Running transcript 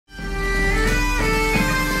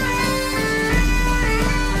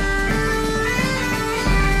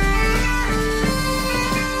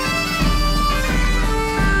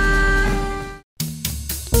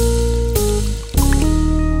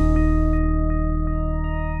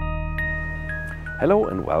Hello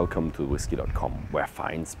and welcome to Whisky.com, where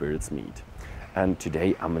fine spirits meet. And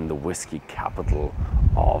today I'm in the whiskey capital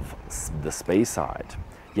of the Speyside.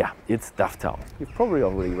 Yeah, it's Dufftown. You've probably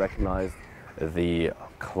already recognized the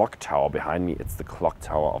clock tower behind me. It's the clock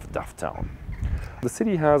tower of Dufftown. The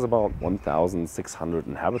city has about 1,600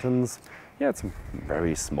 inhabitants. Yeah, it's a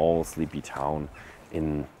very small, sleepy town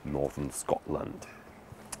in northern Scotland.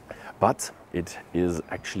 But it is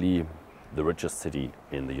actually the richest city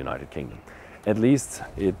in the United Kingdom. At least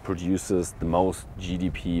it produces the most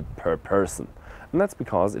GDP per person. And that's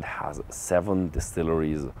because it has 7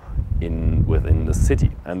 distilleries within the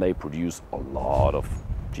city, and they produce a lot of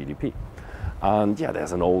GDP. And yeah,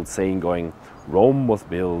 there's an old saying going, Rome was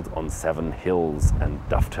built on 7 hills and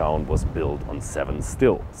Dufftown was built on 7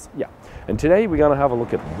 stills. Yeah, and today we're gonna have a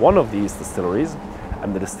look at one of these distilleries,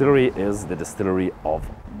 and the distillery is the distillery of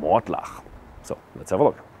Mortlach. So let's have a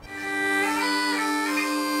look.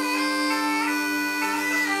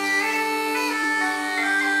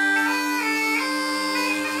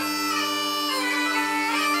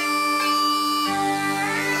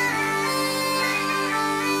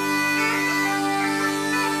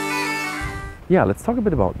 Yeah, let's talk a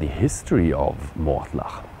bit about the history of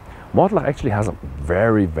Mortlach. Mortlach actually has a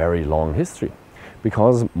very, very long history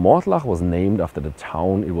because Mortlach was named after the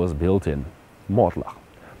town it was built in, Mortlach.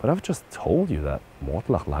 But I've just told you that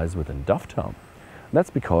Mortlach lies within Dufftown. That's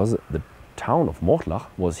because the town of Mortlach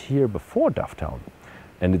was here before Dufftown,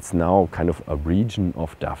 and it's now kind of a region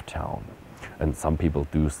of Dufftown. And some people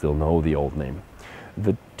do still know the old name.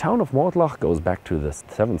 The town of Mortlach goes back to the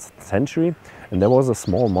 7th century, and there was a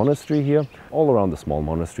small monastery here. All around the small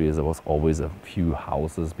monasteries there was always a few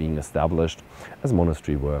houses being established, as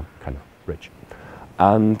monasteries were kind of rich.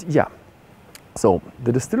 And yeah, so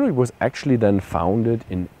the distillery was actually then founded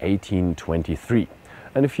in 1823.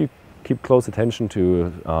 And if you keep close attention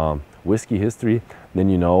to whiskey history, then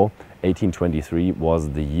you know 1823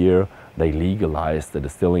 was the year they legalized the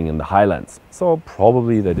distilling in the Highlands. So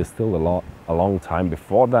probably they distilled a long time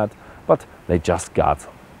before that, but they just got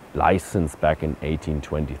licensed back in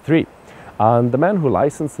 1823. And the man who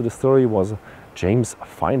licensed the distillery was James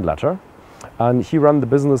Findlater, and he ran the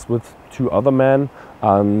business with 2 other men.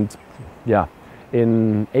 And yeah,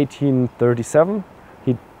 in 1837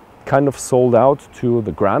 he kind of sold out to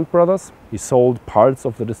the Grant brothers. He sold parts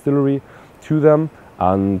of the distillery to them,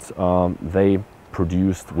 and they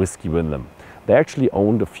produced whiskey with them. They actually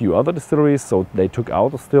owned a few other distilleries, so they took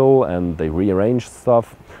out the still and they rearranged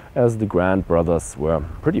stuff, as the Grant brothers were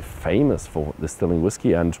pretty famous for distilling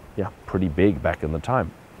whiskey and yeah, pretty big back in the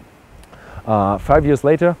time. 5 years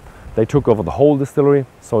later they took over the whole distillery,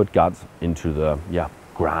 so it got into the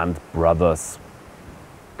Grant brothers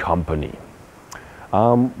company.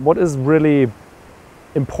 What is really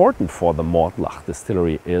important for the Mortlach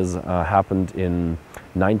distillery is happened in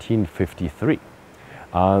 1953.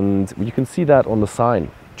 And you can see that on the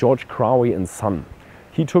sign, George Crowley and Son.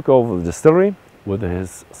 He took over the distillery with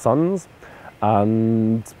his sons,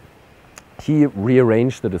 and he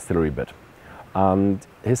rearranged the distillery a bit. And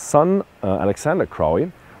his son, Alexander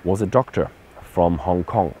Crowley, was a doctor from Hong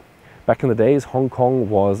Kong. Back in the days, Hong Kong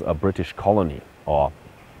was a British colony, or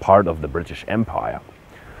part of the British Empire.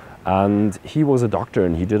 And he was a doctor,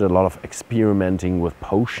 and he did a lot of experimenting with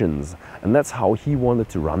potions, and that's how he wanted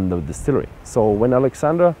to run the distillery. So when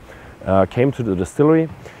Alexander came to the distillery,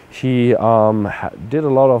 he did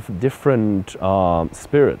a lot of different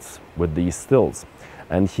spirits with these stills,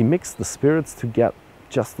 and he mixed the spirits to get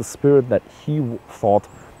just the spirit that he thought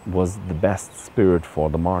was the best spirit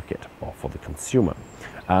for the market or for the consumer.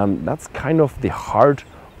 And that's kind of the heart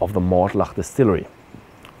of the Mortlach distillery.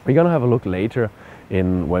 We're gonna have a look later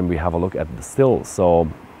when we have a look at the stills, so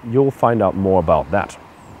you'll find out more about that.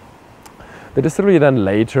 The distillery then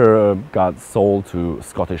later got sold to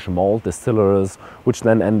Scottish malt distillers, which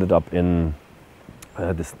then ended up in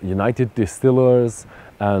United Distillers,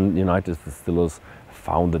 and United Distillers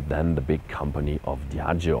founded then the big company of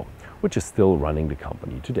Diageo, which is still running the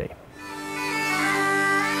company today.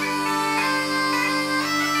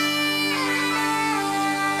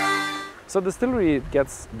 So the distillery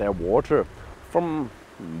gets their water from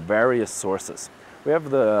various sources. We have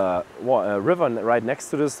the river right next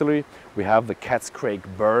to the distillery, we have the Cat's Craig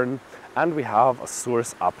Burn, and we have a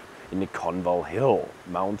source up in the Conval Hill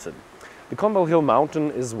mountain. The Conval Hill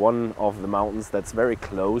mountain is one of the mountains that's very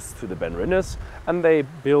close to the Ben Rinnes, and they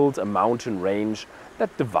built a mountain range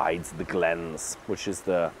that divides the glens, which is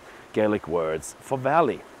the Gaelic words for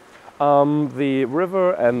valley. The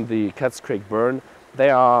river and the Cat's Craig Burn, they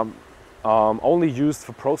are only used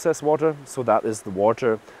for processed water, so that is the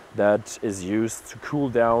water that is used to cool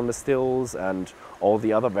down the stills and all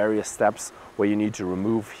the other various steps where you need to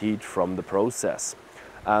remove heat from the process.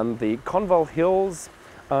 And the Conval Hills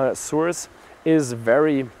source is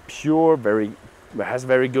very pure, has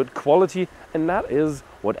very good quality, and that is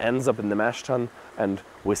what ends up in the mash tun, and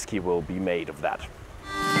whiskey will be made of that.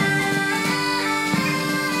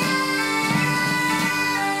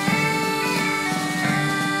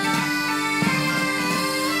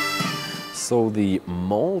 So the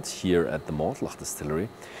malt here at the Mortlach distillery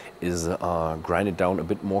is grinded down a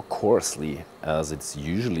bit more coarsely as it's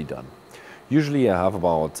usually done. Usually I have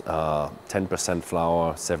about 10%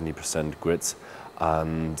 flour, 70% grits,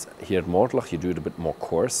 and here at Mortlach you do it a bit more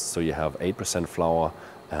coarse, so you have 8% flour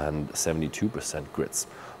and 72% grits.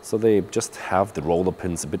 So they just have the roller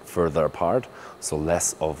pins a bit further apart, so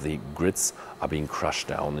less of the grits are being crushed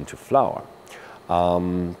down into flour.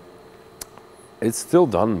 It's still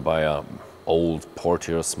done by an old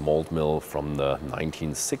Porteous malt mill from the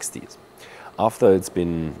 1960s. After it's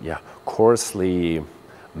been coarsely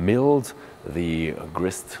milled, the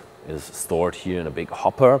grist is stored here in a big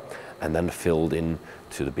hopper and then filled in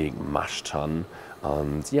to the big mash tun.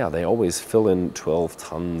 And they always fill in 12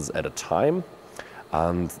 tons at a time,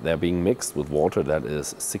 and they're being mixed with water that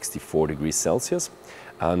is 64 degrees Celsius.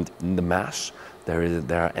 And in the mash there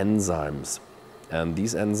are enzymes, and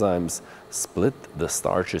these enzymes split the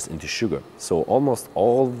starches into sugar. So almost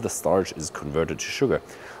all the starch is converted to sugar.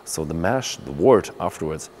 So the mash, the wort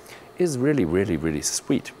afterwards, is really, really, really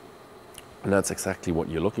sweet. And that's exactly what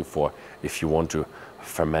you're looking for if you want to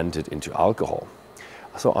ferment it into alcohol.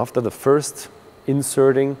 So after the first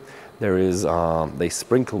inserting, there is they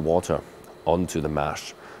sprinkle water onto the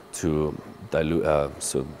mash to dilute,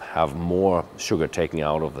 so have more sugar taken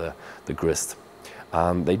out of the grist.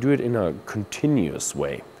 They do it in a continuous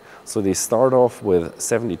way. So they start off with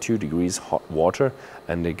 72 degrees hot water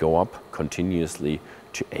and they go up continuously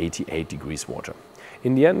to 88 degrees water.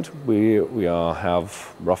 In the end, we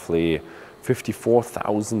have roughly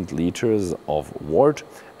 54,000 liters of wort,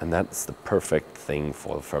 and that's the perfect thing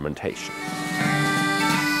for fermentation.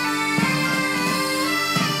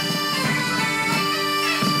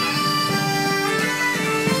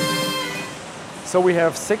 So we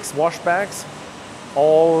have 6 wash bags,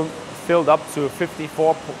 all filled up to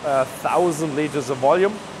 54,000 liters of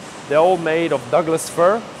volume. They're all made of Douglas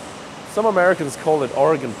fir. Some Americans call it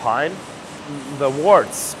Oregon pine. The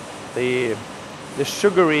worts, the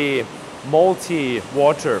sugary, malty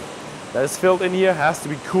water that is filled in here has to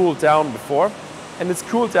be cooled down before, and it's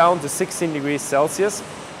cooled down to 16 degrees Celsius.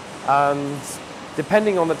 And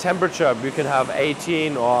depending on the temperature, you can have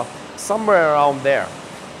 18 or somewhere around there,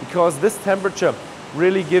 because this temperature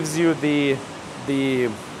really gives you the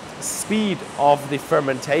speed of the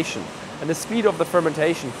fermentation. And the speed of the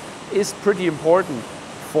fermentation is pretty important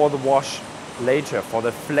for the wash later, for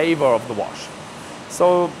the flavor of the wash.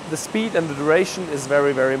 So the speed and the duration is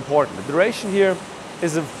very, very important. The duration here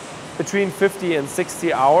is between 50 and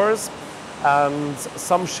 60 hours, and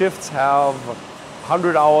some shifts have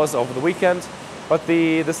 100 hours over the weekend, but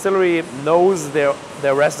the distillery knows their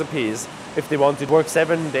recipes. If they want to work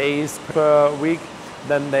 7 days per week,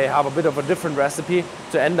 then they have a bit of a different recipe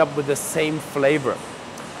to end up with the same flavor.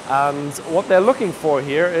 And what they're looking for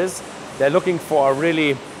here is they're looking for a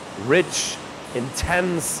really rich,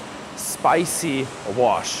 intense, spicy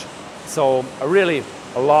wash. So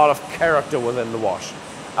a lot of character within the wash.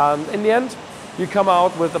 And in the end, you come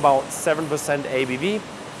out with about 7% ABV,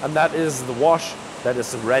 and that is the wash that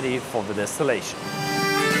is ready for the distillation.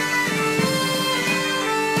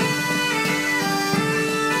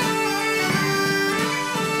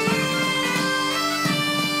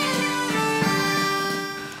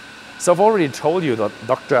 So I've already told you that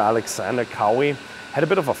Dr. Alexander Cowie had a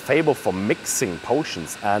bit of a fable for mixing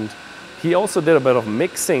potions, and he also did a bit of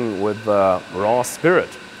mixing with raw spirit.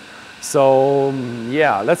 So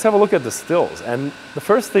let's have a look at the stills. And the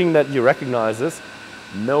first thing that you recognize is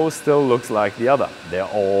no still looks like the other. They're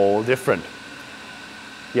all different.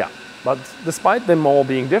 But despite them all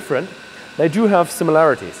being different, they do have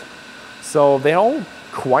similarities. So they're all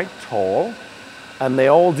quite tall, and they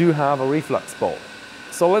all do have a reflux bowl.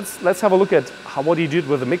 So let's have a look at what he did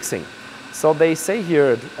with the mixing. So they say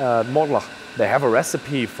here at Mortlach, they have a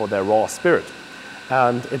recipe for their raw spirit,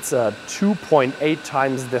 and it's a 2.8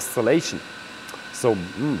 times distillation. So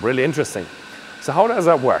really interesting. So how does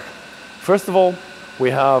that work? First of all, we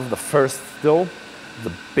have the first still,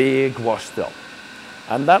 the big wash still.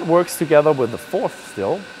 And that works together with the fourth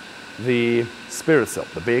still, the spirit still,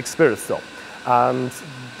 the big spirit still. And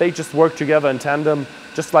they just work together in tandem,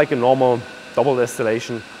 just like a normal double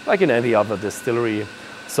distillation, like in any other distillery.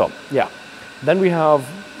 So then we have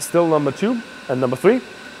still number 2 and number 3,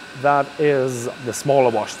 that is the smaller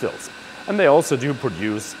wash stills. And they also do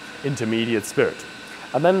produce intermediate spirit.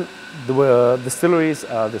 And then the distilleries,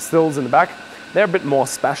 the stills in the back, they're a bit more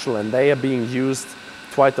special and they are being used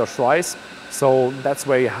twice or thrice. So that's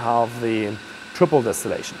where you have the triple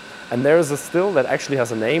distillation. And there is a still that actually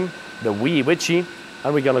has a name, the Wee Witchy,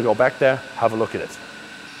 and we're gonna go back there, have a look at it.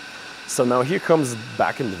 So now here comes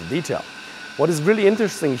back into the detail. What is really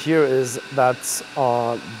interesting here is that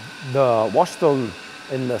the wash still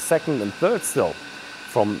in the second and third still,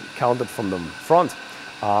 counted from the front,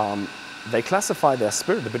 they classify their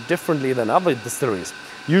spirit a bit differently than other distilleries.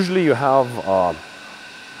 Usually you have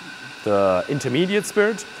the intermediate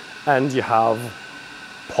spirit and you have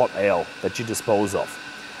pot ale that you dispose of.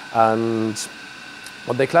 And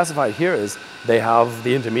what they classify here is they have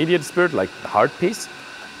the intermediate spirit, like the hard piece,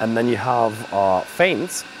 and then you have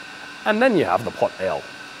feints, and then you have the pot ale.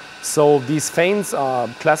 So these feints are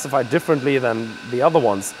classified differently than the other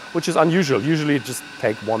ones, which is unusual. Usually just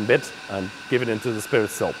take one bit and give it into the spirit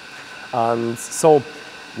still. And so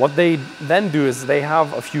what they then do is they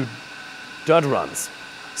have a few dud runs.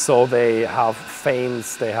 So they have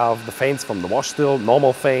feints, they have the feints from the wash still,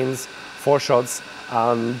 normal feints, 4 shots,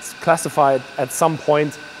 and classified at some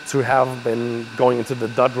point to have been going into the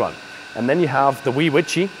dud run. And then you have the Wee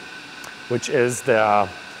Witchy, which is the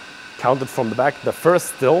counted from the back, the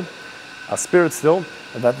first still, a spirit still,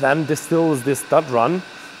 that then distills this dud run.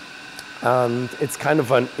 And it's kind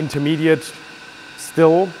of an intermediate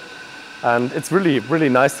still. And it's really, really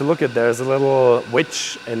nice to look at. There's a little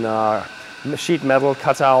witch in a sheet metal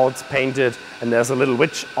cut out, painted, and there's a little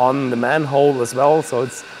witch on the manhole as well. So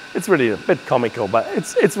it's really a bit comical, but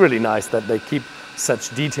it's really nice that they keep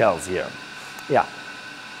such details here. Yeah.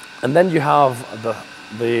 And then you have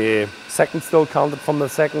the second still counted from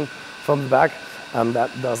the back, and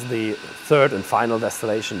that does the third and final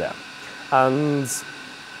distillation there. And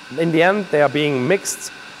in the end, they are being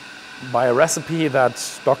mixed by a recipe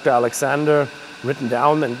that Dr. Alexander written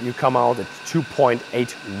down, and you come out at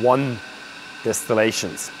 2.81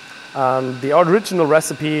 distillations. And the original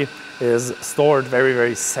recipe is stored very,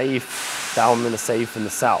 very safe down in a safe in the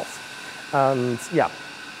south. And yeah,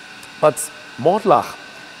 but Mortlach,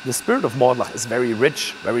 the spirit of Mortlach is very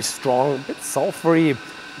rich, very strong, a bit sulfury,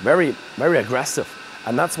 very, very aggressive.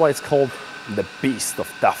 And that's why it's called the Beast of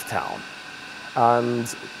Dufftown.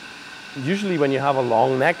 And usually when you have a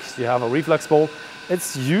long neck, you have a reflux bowl,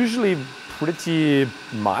 it's usually pretty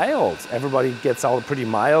mild. Everybody gets out a pretty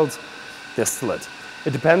mild distillate.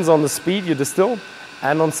 It depends on the speed you distill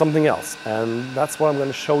and on something else. And that's what I'm going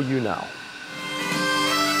to show you now.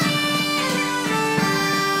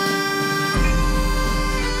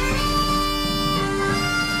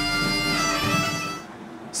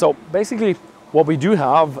 So basically what we do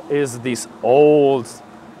have is these old,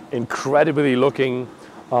 incredibly looking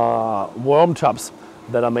worm tubs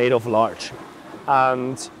that are made of larch.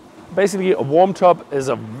 And basically a worm tub is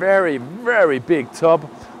a very, very big tub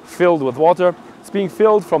filled with water. It's being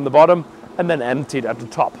filled from the bottom and then emptied at the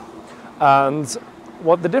top. And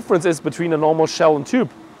what the difference is between a normal shell and tube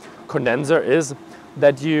condenser is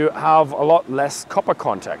that you have a lot less copper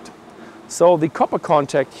contact. So the copper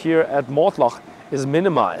contact here at Mortlach is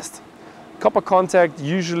minimized. Copper contact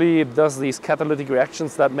usually does these catalytic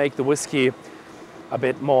reactions that make the whiskey a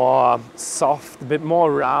bit more soft, a bit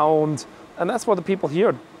more round. And that's what the people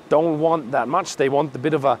here don't want that much. They want a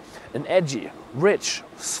bit of an edgy, rich,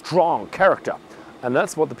 strong character. And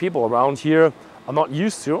that's what the people around here are not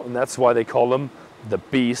used to, and that's why they call them the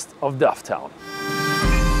Beast of Dufftown.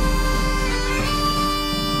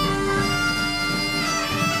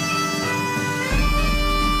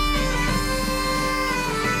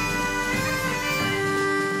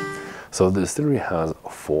 So the distillery has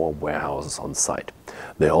 4 warehouses on site.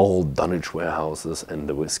 They're all dunnage warehouses, and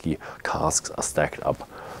the whiskey casks are stacked up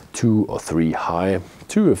 2 or 3 high,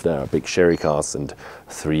 2 if they're big sherry casks and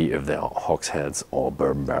 3 if they're hogsheads or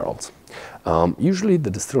bourbon barrels. Usually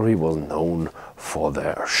the distillery was known for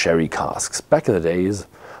their sherry casks. Back in the days,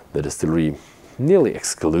 the distillery nearly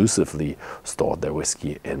exclusively stored their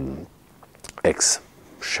whiskey in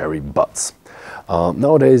ex-sherry butts.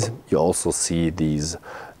 Nowadays you also see these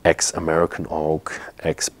ex-American oak,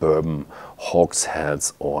 ex-bourbon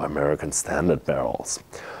hogsheads or American standard barrels.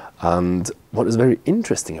 And what is very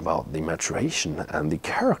interesting about the maturation and the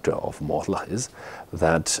character of Mortlach is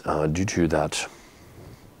that due to that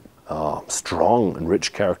strong and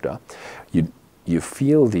rich character, you you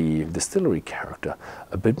feel the distillery character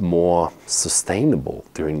a bit more sustainable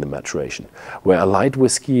during the maturation. Where a light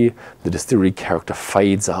whiskey, the distillery character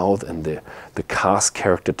fades out and the cask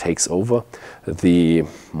character takes over, the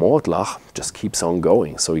Mortlach just keeps on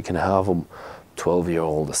going. So you can have a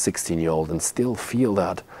 12-year-old, a 16-year-old, and still feel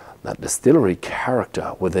that distillery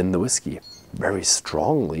character within the whiskey very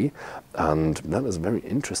strongly. And that is very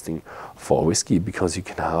interesting for whiskey, because you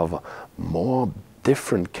can have more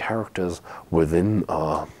different characters within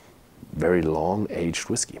a very long aged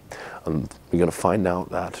whiskey. And we're going to find out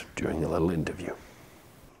that during a little interview.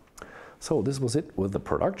 So this was it with the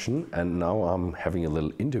production, and now I'm having a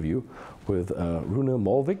little interview with Rune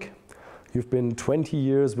Molvik. You've been 20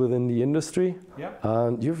 years within the industry,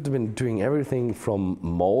 and you've been doing everything from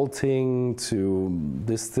malting to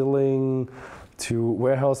distilling to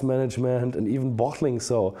warehouse management and even bottling.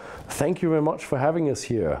 So thank you very much for having us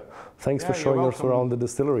here. Thanks for showing us around the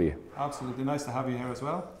distillery. Absolutely, nice to have you here as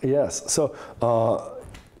well. Yes, so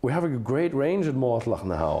we have a great range at Mortlach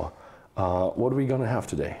now. What are we going to have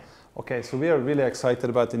today? Okay, so we are really excited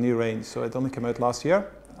about the new range. So it only came out last year.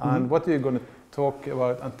 And what we're going to talk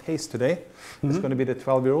about and taste today is going to be the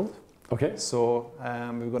 12-year-old. Okay. So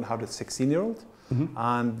we're going to have the 16-year-old.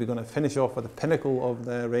 And we're going to finish off with the pinnacle of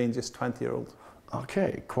the range is 20-year-old.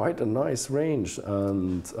 Okay, quite a nice range.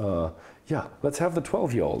 And yeah, let's have the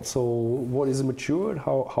 12-year-old. So what is it matured?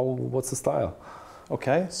 What's the style?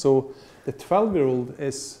 Okay, so the 12-year-old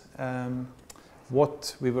is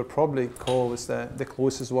what we would probably call is the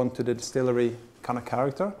closest one to the distillery kind of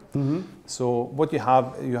character. So what you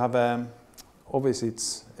have obviously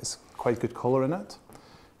it's quite good color in it.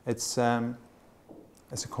 It's a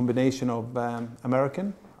combination of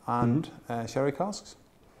American and sherry casks.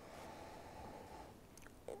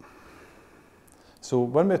 So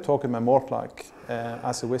when we're talking about Mortlach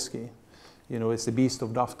as a whiskey, you know, it's the beast of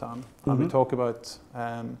Dufftown. And we talk about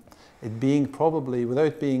it being probably,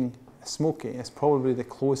 without being smoky, it's probably the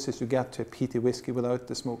closest you get to a peaty whiskey without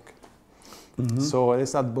the smoke. So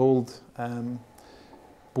it's that bold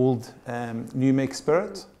new make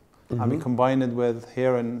spirit, and we combine it with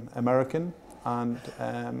here in American and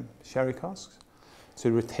sherry casks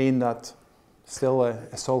to retain that still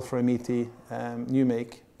a sulphury meaty new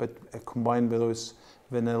make, but combined with those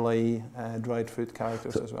vanilla dried fruit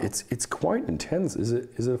characters as well. It's quite intense. Is it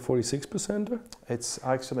a 46%? It's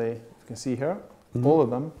actually, you can see here, all of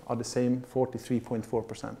them are the same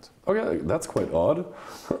 43.4%. Okay, that's quite odd.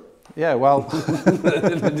 Yeah, well,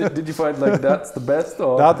 did you find like that's the best?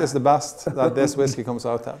 Or? That is the best that this whiskey comes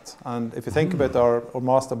out at. And if you think about our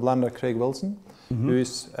master blender Craig Wilson,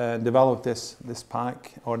 who's developed this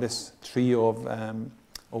pack or this trio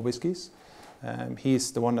of whiskies,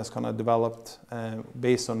 he's the one that's kind of developed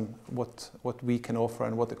based on what we can offer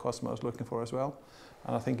and what the customer is looking for as well.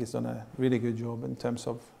 And I think he's done a really good job in terms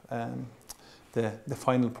of the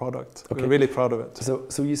final product. Okay. We're really proud of it.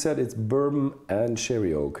 So you said it's bourbon and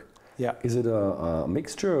sherry oak. Yeah. Is it a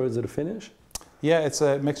mixture or is it a finish? Yeah, it's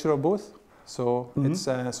a mixture of both. So it's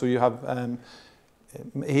so you have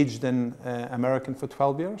aged in American for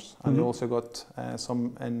 12 years, and you also got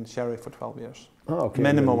some in sherry for 12 years. Oh, okay.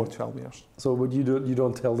 Minimum of 12 years. So would you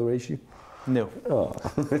don't tell the ratio? No. Oh,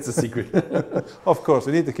 it's a secret. Of course,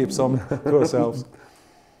 we need to keep some to ourselves.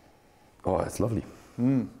 Oh, it's lovely.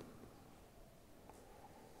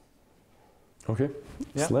 Okay.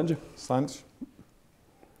 Yeah. Slange. Slange.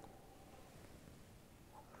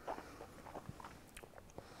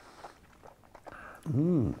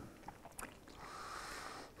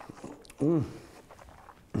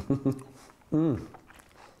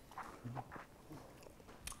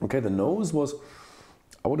 Okay, the nose was,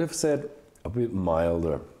 I would have said, a bit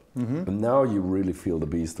milder. But now you really feel the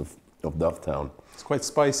beast of Dufftown. It's quite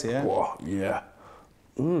spicy, yeah? Whoa, yeah.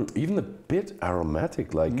 Even a bit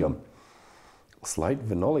aromatic, like slight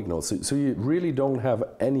phenolic notes. So you really don't have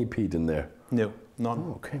any peat in there? No, none.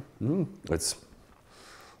 Oh, okay. It's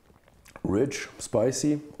rich,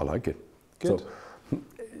 spicy. I like it. Good. So,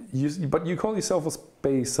 but you call yourself a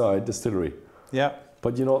Speyside distillery. Yeah.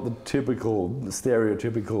 But you're not the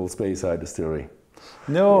stereotypical Speyside distillery.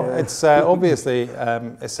 No, it's obviously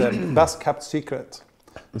it's a best kept secret.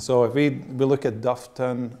 So if we look at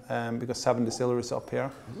Dufftown, because 7 distilleries up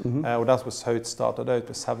here, well, that was how it started out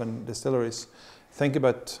with 7 distilleries. Think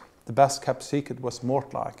about the best kept secret was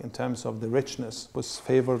Mortlach in terms of the richness, was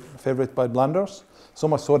favourite by blenders. So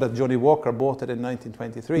much so that Johnny Walker bought it in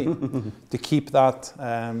 1923 to keep that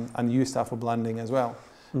and use that for blending as well.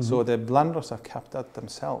 So the blenders have kept that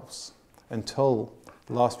themselves until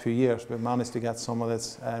the last few years. We've managed to get some of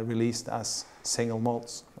this released as single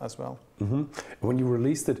malts as well. When you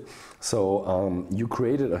released it, so you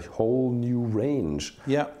created a whole new range.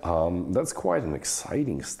 Yeah. That's quite an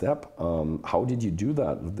exciting step. How did you do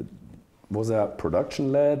that? Was that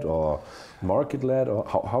production-led or market-led, or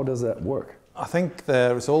how does that work? I think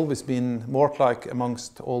there has always been Mortlach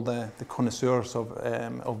amongst all the connoisseurs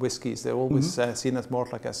of whiskies. They're always seen as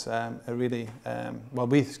Mortlach as a really, well,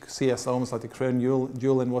 we see as almost like the crown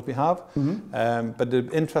jewel in what we have. But the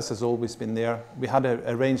interest has always been there. We had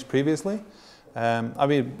a range previously. And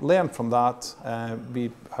we learned from that.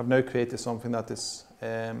 We have now created something that is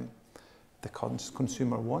the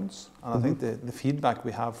consumer wants. And I think the feedback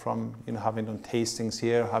we have from having done tastings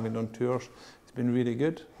here, having done tours, it's been really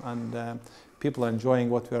good, and people are enjoying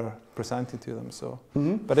what we're presenting to them. So,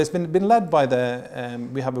 but it's been led by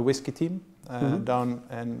we have a whiskey team down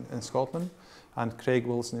in Scotland, and Craig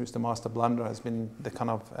Wilson, who's the master blender, has been the kind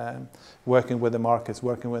of working with the markets,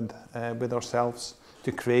 working with ourselves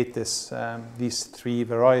to create these 3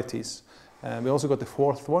 varieties. We also got the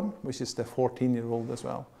 4th one, which is the 14-year-old as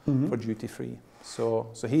well, for duty free. So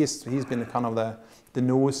he's been kind of the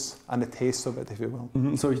nose and the taste of it, if you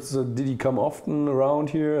will. So did he come often around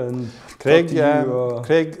here and Craig? talk to you,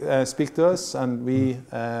 Craig speaks to us, and we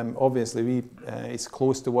obviously it's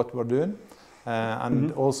close to what we're doing,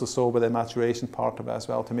 and also so with the maturation part of it as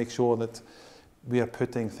well, to make sure that we are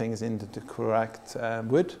putting things into the correct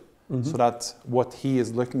wood. So that what he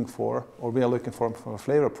is looking for, or we are looking for a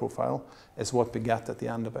flavor profile, is what we get at the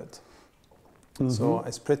end of it. So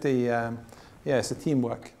it's pretty, it's a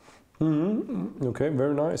teamwork. Okay,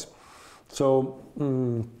 very nice. So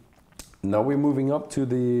now we're moving up to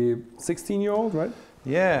the 16-year-old, right?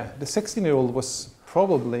 Yeah, the 16-year-old was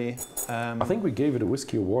probably... I think we gave it a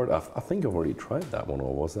whiskey award. I think I've already tried that one,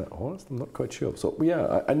 or was that honest? I'm not quite sure. So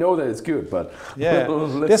yeah, I know that it's good, but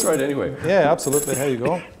let's try it anyway. Yeah, absolutely. Here you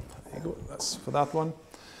go. That's for that one.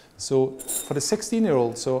 So for the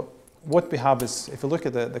 16-year-old, so what we have is, if you look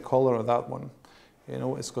at the color of that one,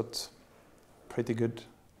 it's got pretty good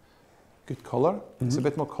color. It's a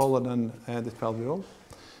bit more color than the 12-year-old.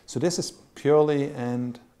 So this is purely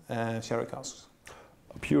in sherry casks.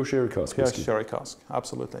 A pure sherry cask. Pure sherry cask,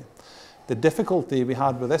 absolutely. The difficulty we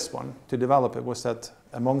had with this one to develop it was that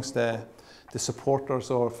amongst the supporters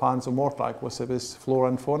or fans of Mortlach was this flora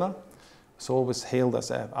and fauna. It's always hailed as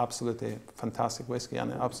an absolutely fantastic whiskey,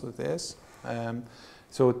 and it absolutely is.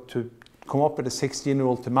 So to come up with a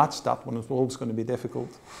 16-year-old to match that one is always going to be difficult.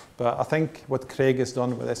 But I think what Craig has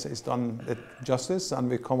done with this is done it justice, and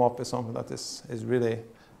we come up with something that is really,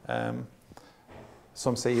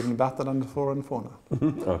 some say even better than the flora and fauna.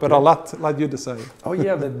 Okay. But I'll let you decide. Oh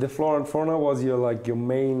yeah, the flora and fauna was your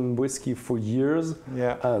main whiskey for years.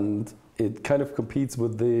 Yeah. And it kind of competes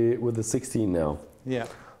with the 16 now. Yeah.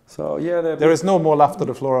 So yeah, there is no more left of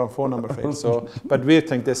the flora and fauna, I'm afraid. So, but we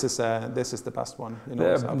think this is the best one.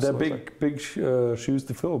 They're big shoes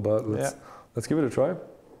to fill, but let's give it a try.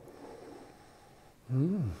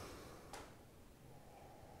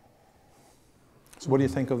 So, what do you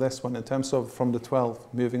think of this one in terms of from the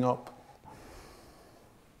 12 moving up?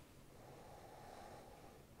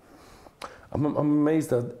 I'm amazed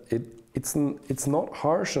that it's not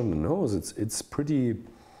harsh on the nose. It's pretty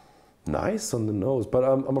nice on the nose, but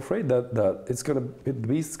I'm afraid that the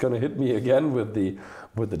beast's gonna hit me again with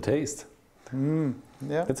the taste.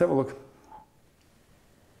 Yeah. Let's have a look.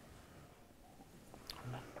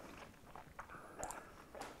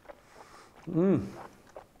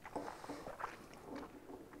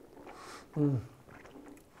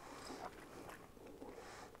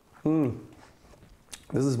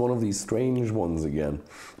 This is one of these strange ones again.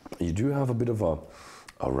 You do have a bit of a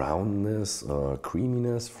roundness,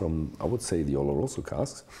 creaminess from, I would say, the Oloroso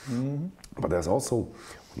casks. But there's also,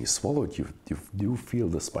 when you swallow it, you do feel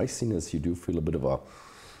the spiciness, you do feel a bit of a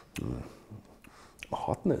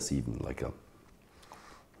hotness even, like a...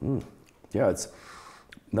 Yeah, it's...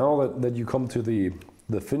 Now that you come to the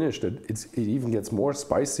finish, that it even gets more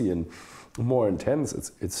spicy and more intense.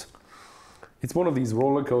 It's one of these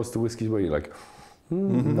roller coaster whiskeys where you're like,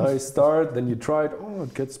 nice start, then you try it, oh,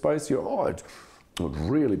 it gets spicier, oh, it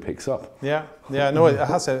really picks up. Yeah, no, it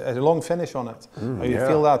has a long finish on it. You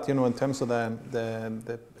feel that, in terms of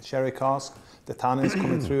the sherry cask, the tannins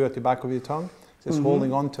coming through at the back of your tongue, just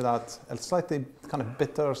holding on to that slightly kind of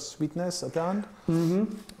bitter sweetness at the end.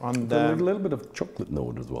 And a little bit of chocolate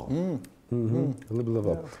note as well. A little bit of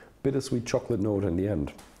a bittersweet chocolate note in the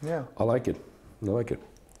end. Yeah, I like it.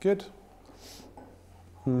 Good.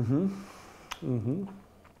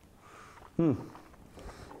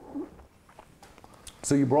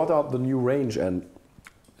 So you brought out the new range, and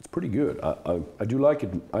it's pretty good. I do like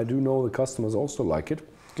it. I do know the customers also like it.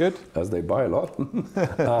 Good. as they buy a lot.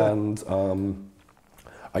 And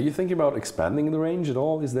are you thinking about expanding the range at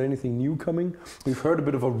all? Is there anything new coming? We've heard a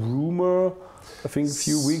bit of a rumor, I think a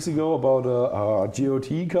few weeks ago, about a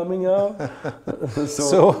GOT coming out.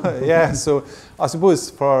 So I suppose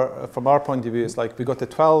from our point of view, it's like we got the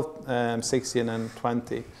 12, 16 and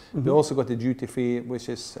 20. We also got the duty free, which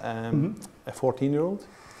is a 14-year-old,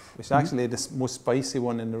 which is actually the most spicy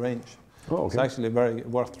one in the range. Oh, okay. It's actually very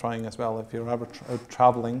worth trying as well. If you're ever out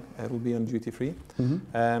traveling, it will be on duty free.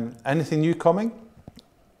 Anything new coming?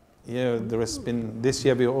 Yeah, there has been, this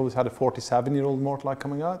year we always had a 47-year-old Mortlach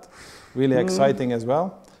coming out. Really exciting as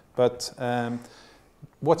well. But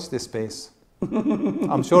watch this space.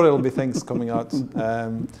 I'm sure there will be things coming out.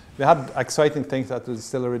 We had exciting things at the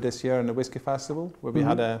distillery this year in the Whisky Festival, where we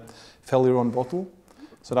had a fill your own bottle.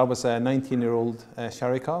 So that was a 19-year-old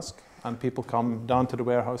sherry cask, and people come down to the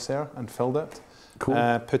warehouse there and filled it. Cool.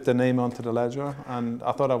 Put the name onto the ledger, and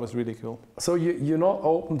I thought that was really cool. So you're not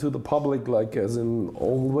open to the public, like as in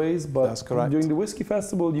always, but that's correct. During the Whisky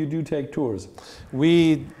Festival you do take tours?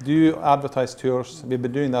 We do advertise tours. We've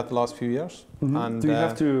been doing that the last few years. And do you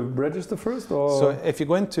have to register first? Or? So if you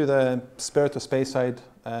go into the Spirit of Speyside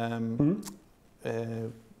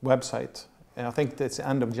website, I think it's the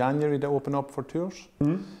end of January they open up for tours,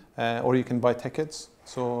 or you can buy tickets.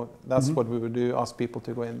 So that's what we would do, ask people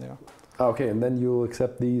to go in there. Okay, and then you'll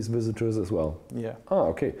accept these visitors as well? Yeah. Ah,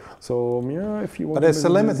 okay. So, yeah, if you want but it's a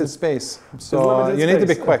limited space, so you need to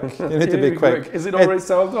be quick. You need to be quick. Is it already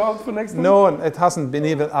sold out for next year? No, it hasn't been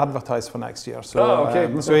even advertised for next year.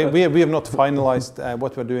 So, so we have not finalized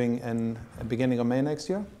what we're doing in the beginning of May next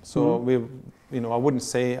year. So I wouldn't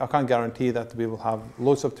say, I can't guarantee that we will have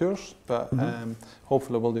loads of tours, but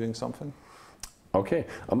hopefully we're doing something. Okay,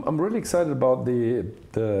 I'm really excited about the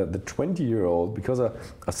 20-year-old, because I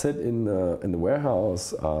said in the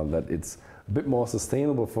warehouse that it's a bit more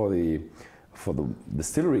sustainable for the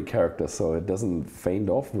distillery character, so it doesn't faint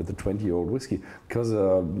off with the 20-year-old whiskey. Because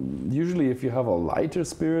usually, if you have a lighter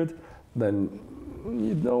spirit, then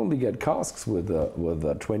you only get casks with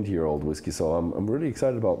a 20-year-old whiskey. So I'm really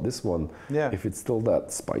excited about this one. Yeah. If it's still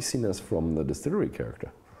that spiciness from the distillery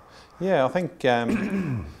character. Yeah, I think.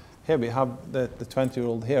 Here we have the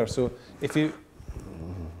 20-year-old here. So if you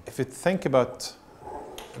think about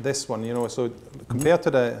this one, so compared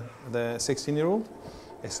to the 16-year-old,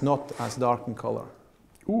 it's not as dark in color.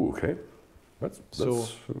 Ooh, okay, that's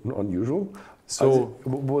unusual. So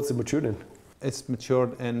what's it matured in? It's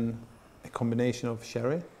matured in a combination of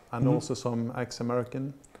sherry and also some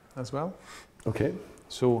ex-American as well. Okay.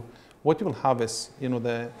 So what you will have is,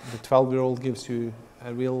 the 12-year-old gives you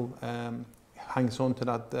a real hangs on to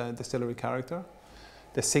that distillery character.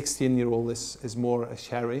 The 16-year-old is more a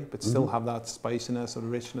sherry, but still have that spiciness or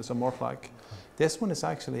richness of Mortlach. This one is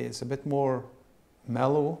actually, it's a bit more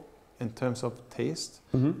mellow in terms of taste,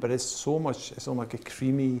 but it's almost like a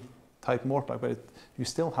creamy type Mortlach, but you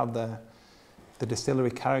still have the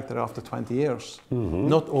distillery character after 20 years,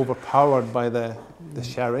 not overpowered by the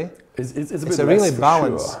sherry. It's a really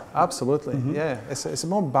balanced, absolutely, yeah. It's a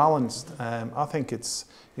more balanced. I think it's,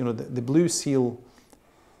 the blue seal,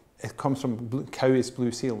 it comes from Cowie's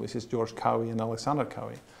blue seal, which is George Cowie and Alexander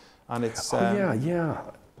Cowie, and it's.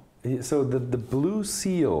 So the blue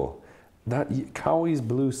seal, that Cowie's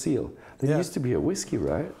blue seal, there used to be a whiskey,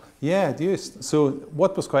 right? Yeah, it used. So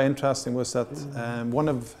what was quite interesting was that one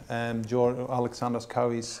of George Alexander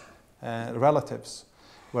Cowie's relatives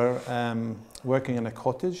were working in a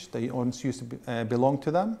cottage that once used to belong to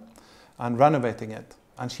them, and renovating it.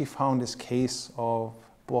 And she found this case of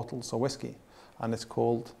bottles of whiskey, and it's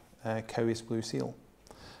called Cowie's Blue Seal.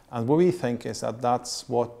 And what we think is that that's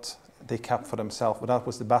what they kept for themselves, but that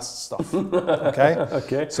was the best stuff. Okay?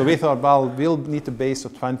 Okay. So we thought, well, we'll need to base a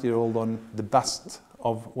 20-year-old on the best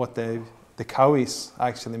of what the Cowies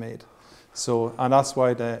actually made. So, and that's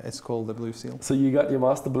why it's called the Blue Seal. So you got your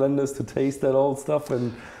master blenders to taste that old stuff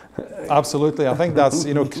and. Absolutely, I think that's,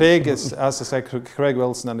 Craig is, as I said, Craig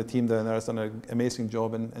Wilson and the team down there has done an amazing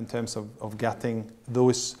job in terms of getting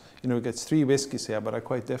those, it gets 3 whiskies here, but are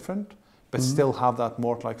quite different, but still have that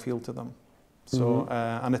Mortlach feel to them. So,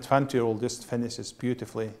 and a 20-year-old just finishes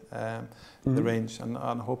beautifully the range, and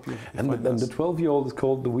I hope you find that. And the 12-year-old is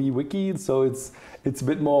called the Wee Wiki, so it's a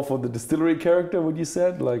bit more for the distillery character, what you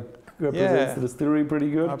said, like represents the distillery pretty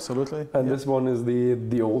good. Absolutely. And this one is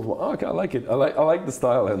the old one. Oh, okay, I like it. I like the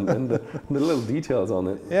style and the little details on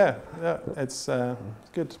it. Yeah, it's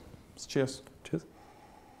good. Cheers. Cheers.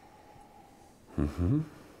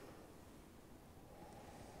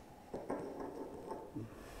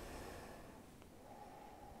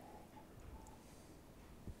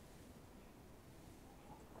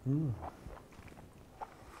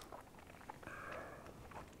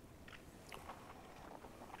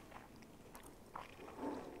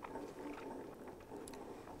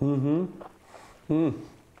 A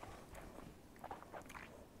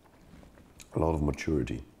lot of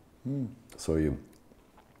maturity. So you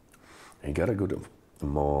get a good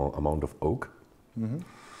more amount of oak.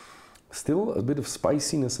 Still a bit of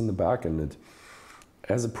spiciness in the back, and it,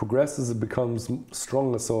 as it progresses, it becomes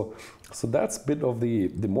stronger. So that's a bit of the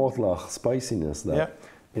Mortlach spiciness.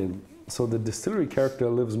 So the distillery character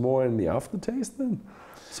lives more in the aftertaste then.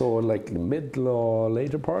 So like the middle or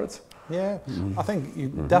later parts. Yeah, I think you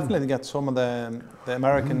definitely get some of the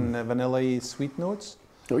American vanilla sweet notes.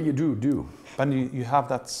 Oh, you do. And you have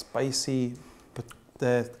that spicy, but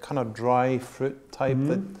the kind of dry fruit type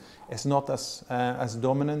that is not as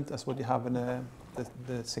dominant as what you have in the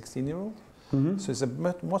 16-year-old. So it's a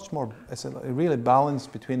much more, it's a really balance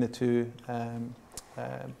between the two kind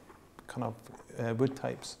of wood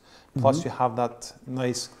types. Plus you have that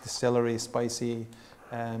nice distillery, spicy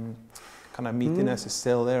kind of meatiness is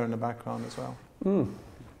still there in the background as well.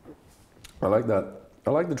 I like that. I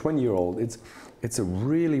like the 20-year-old. It's a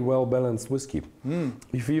really well-balanced whiskey.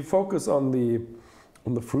 If you focus on the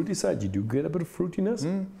fruity side, you do get a bit of fruitiness.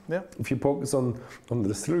 Yeah. If you focus on the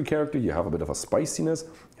distillery character, you have a bit of a spiciness,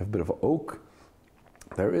 you have a bit of oak.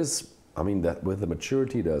 There is, I mean, that with the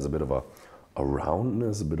maturity, there's a bit of a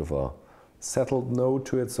roundness, a bit of a settled note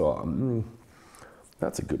to it. So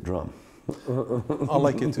that's a good drum. I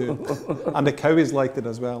like it too. And the cowies liked it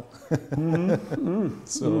as well.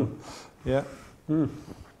 So, yeah.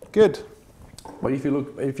 Good. But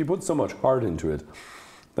if you put so much heart into it,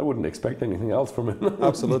 I wouldn't expect anything else from it.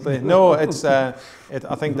 Absolutely. No, it's. I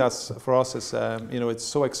think that's for us. It's it's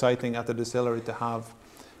so exciting at the distillery to have,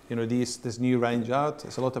 this new range out.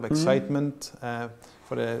 There's a lot of excitement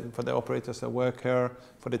for the operators that work here,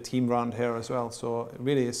 for the team around here as well. So it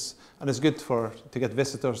really is, and it's good to get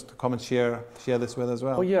visitors to come and share this with as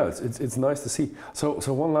well. Oh yeah, it's nice to see.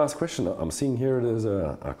 So one last question. I'm seeing here there's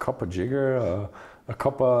a copper jigger, a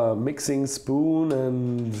copper mixing spoon,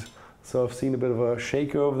 and so I've seen a bit of a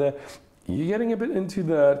shaker over there. You getting a bit into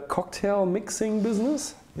the cocktail mixing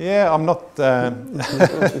business? Yeah, I'm not. I'm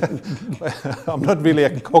not really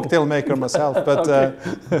a cocktail maker myself, but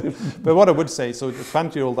but what I would say, so the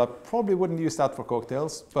 20-year-old, I probably wouldn't use that for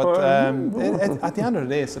cocktails. But at the end of the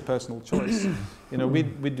day, it's a personal choice.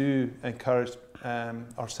 We do encourage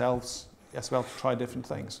ourselves as well to try different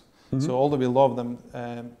things. So although we love them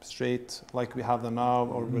straight, like we have them now,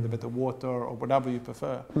 or with a bit of water, or whatever you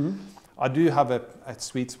prefer, I do have a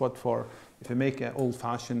sweet spot for if you make an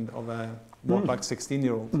old-fashioned of a Mortlach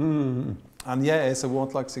 16-year-old. And yeah, it's a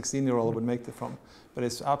Mortlach 16-year-old I would make it from, but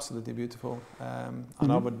it's absolutely beautiful.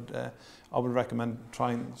 And I would recommend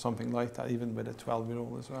trying something like that, even with a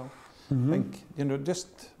 12-year-old as well. I think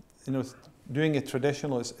doing it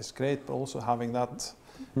traditional is great, but also having that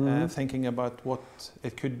thinking about what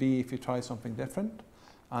it could be if you try something different,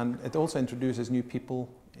 and it also introduces new people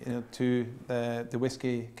to the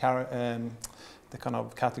whiskey the kind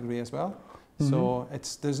of category as well. So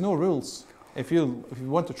there's no rules. If you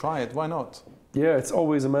want to try it, why not? Yeah, it's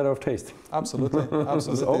always a matter of taste. Absolutely,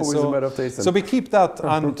 absolutely. It's always a matter of taste. So we keep that,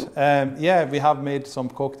 and we have made some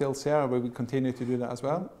cocktails here. We will continue to do that as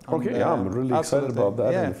well. And, okay, I'm really excited about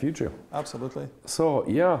that in the future. Absolutely. So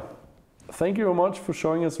thank you very much for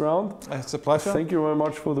showing us around. It's a pleasure. Thank you very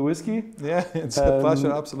much for the whiskey. Yeah, it's a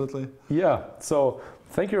pleasure, absolutely. Yeah, so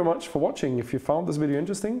thank you very much for watching. If you found this video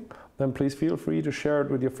interesting, then please feel free to share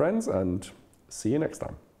it with your friends, and see you next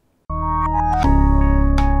time.